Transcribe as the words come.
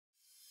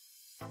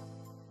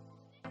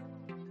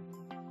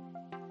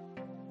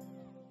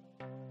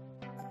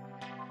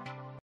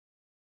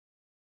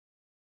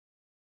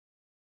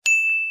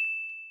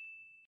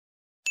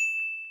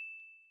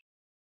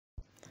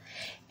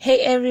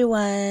Hey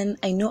everyone,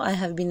 I know I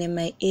have been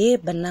MIA,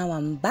 but now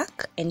I'm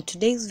back, and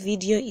today's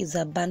video is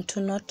a Bantu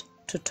knot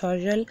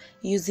tutorial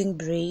using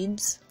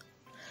braids.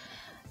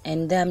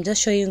 And I'm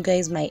just showing you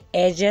guys my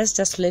edges,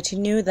 just to let you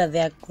know that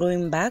they are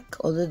growing back,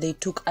 although they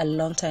took a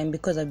long time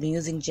because I've been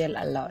using gel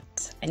a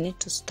lot. I need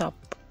to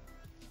stop.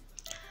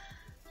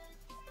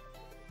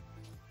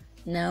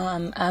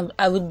 Now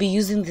I would be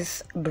using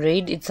this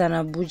braid. It's an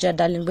Abuja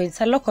darling braid.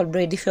 It's a local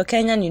braid. If you're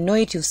Kenyan, you know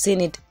it, you've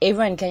seen it.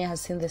 Everyone in Kenya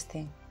has seen this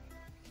thing.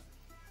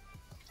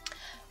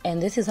 And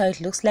this is how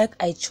it looks like.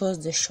 I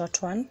chose the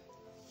short one.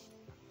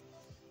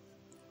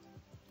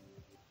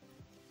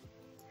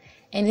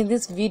 And in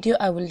this video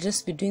I will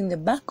just be doing the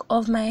back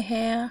of my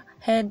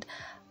head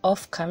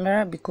off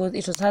camera because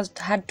it was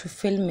hard to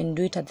film and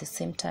do it at the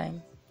same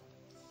time.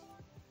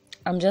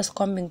 I'm just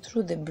combing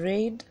through the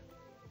braid.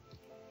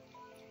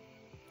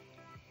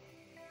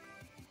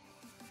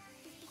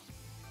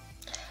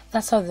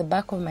 That's how the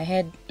back of my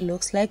head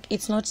looks like.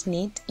 It's not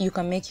neat. You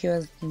can make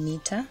yours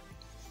neater.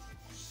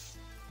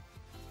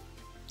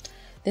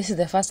 This is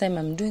the first time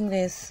I'm doing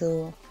this,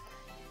 so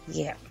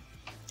yeah.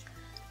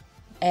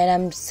 And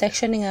I'm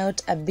sectioning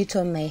out a bit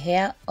of my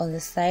hair on the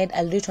side.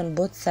 I'll do it on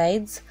both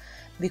sides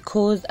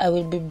because I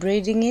will be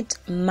braiding it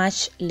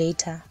much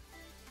later.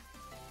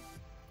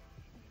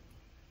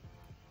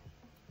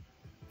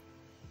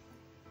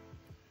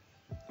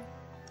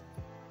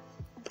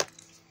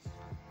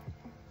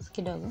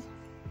 Kidogo.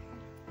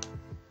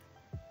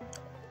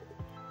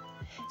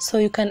 So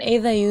you can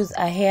either use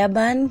a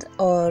hairband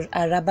or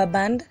a rubber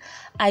band.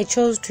 I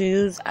chose to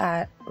use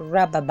a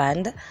rubber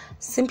band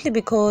simply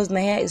because my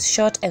hair is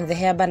short, and the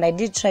hairband, I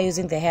did try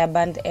using the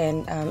hairband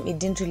and it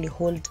didn't really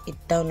hold it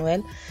down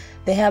well.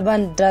 The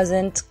hairband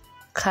doesn't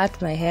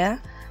cut my hair,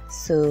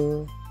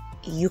 so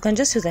you can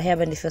just use a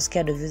hairband if you're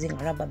scared of using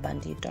a rubber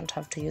band. You don't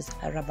have to use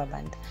a rubber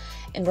band.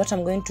 And what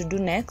I'm going to do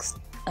next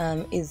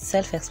is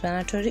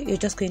self-explanatory. You're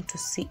just going to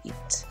see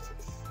it.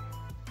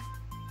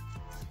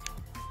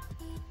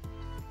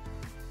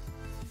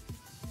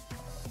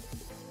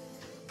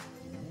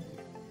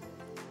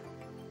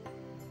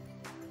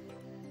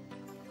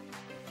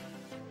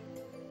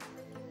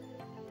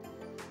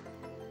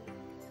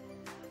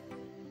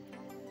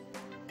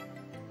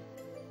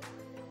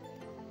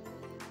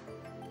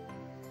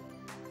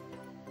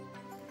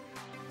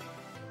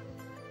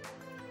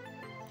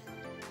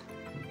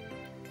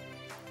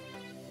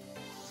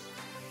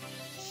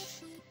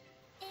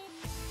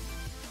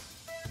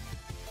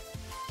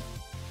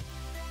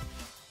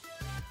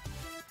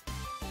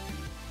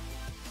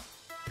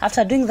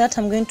 After doing that,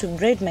 I'm going to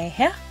braid my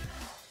hair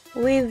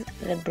with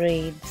the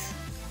braids.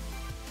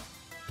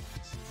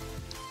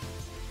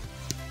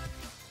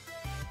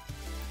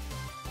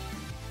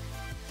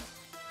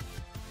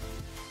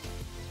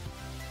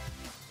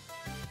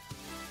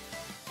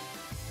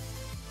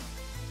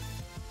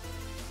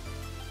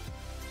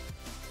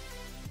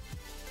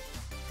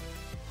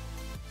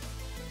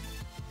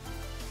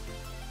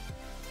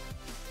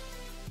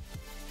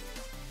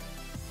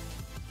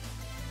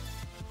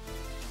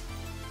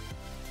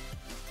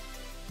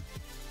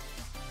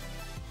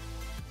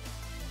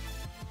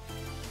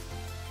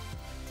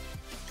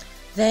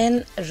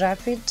 Then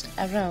wrap it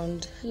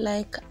around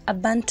like a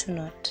Bantu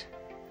knot.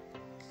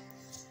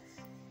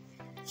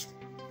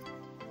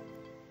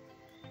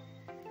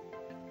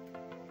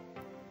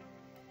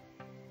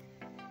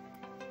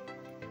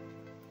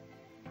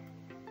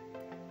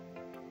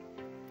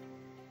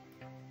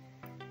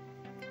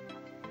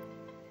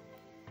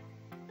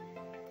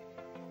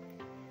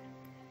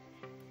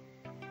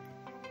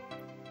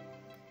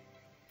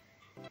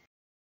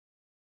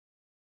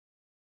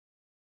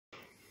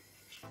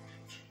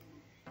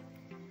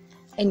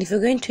 And if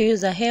you're going to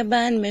use a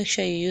hairband, make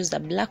sure you use a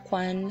black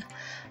one,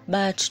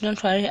 but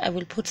don't worry, I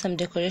will put some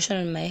decoration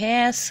on my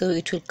hair so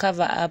it will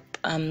cover up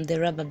the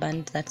rubber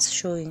band that's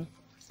showing.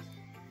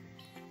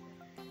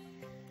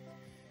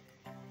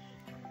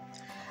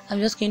 I'm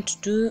just going to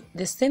do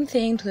the same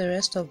thing to the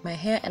rest of my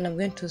hair, and I'm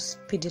going to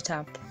speed it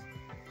up.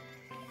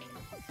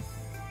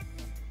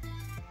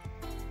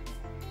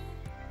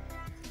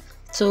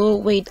 So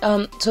wait,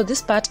 so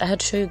this part I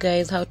had to show you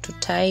guys how to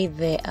tie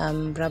the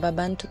rubber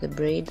band to the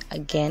braid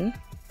again.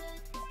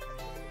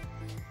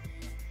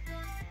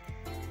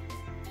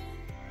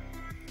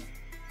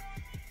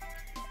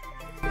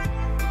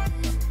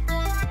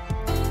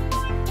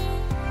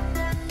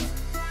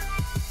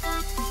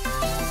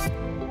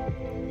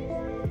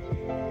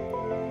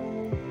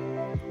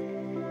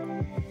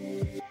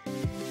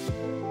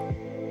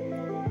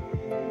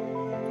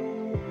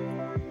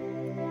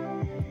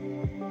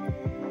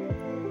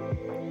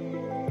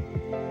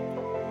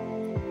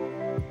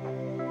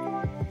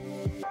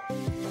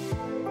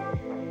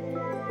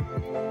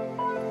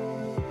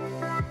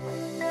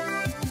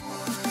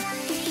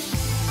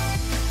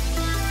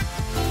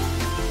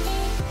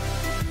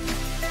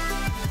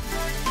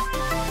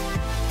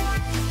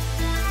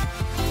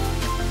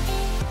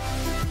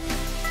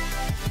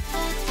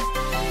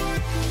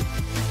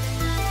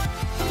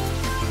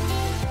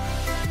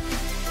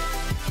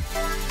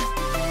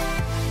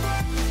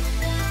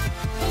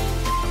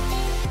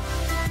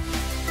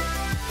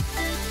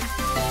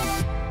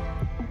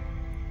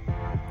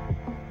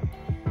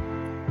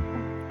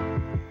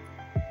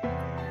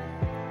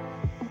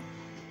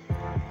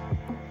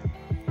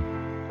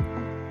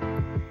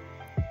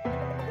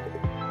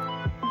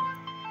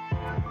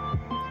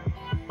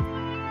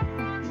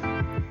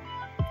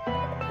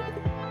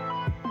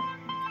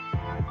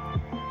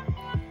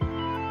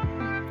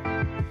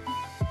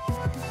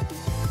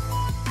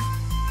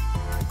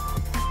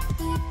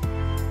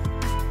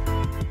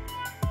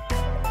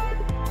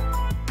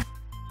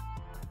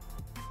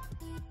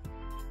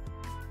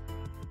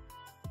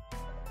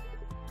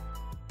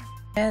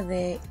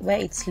 where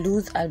it's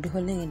loose, I'll be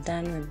holding it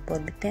down with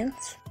bobby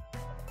pins.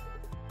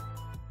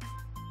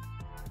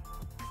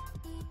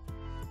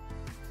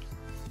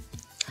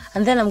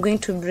 And then I'm going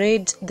to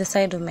braid the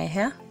side of my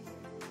hair.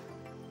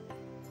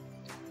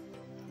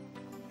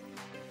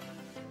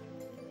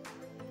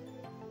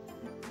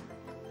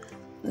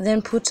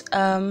 Then put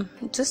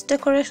just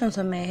decorations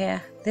on my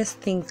hair. These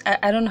things,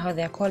 I don't know how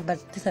they're called, but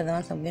these are the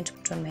ones I'm going to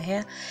put on my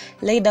hair.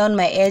 Lay down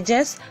my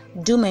edges,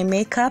 do my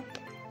makeup,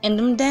 and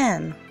I'm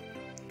done.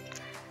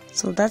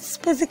 So that's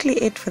basically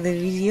it for the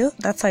video.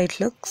 That's how it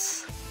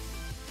looks,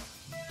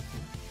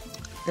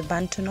 the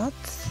Bantu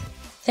knots.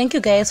 Thank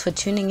you guys for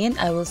tuning in.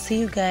 I will see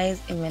you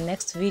guys in my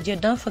next video.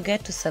 Don't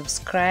forget to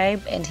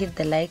subscribe and hit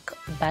the like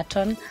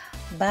button.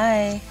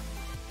 Bye.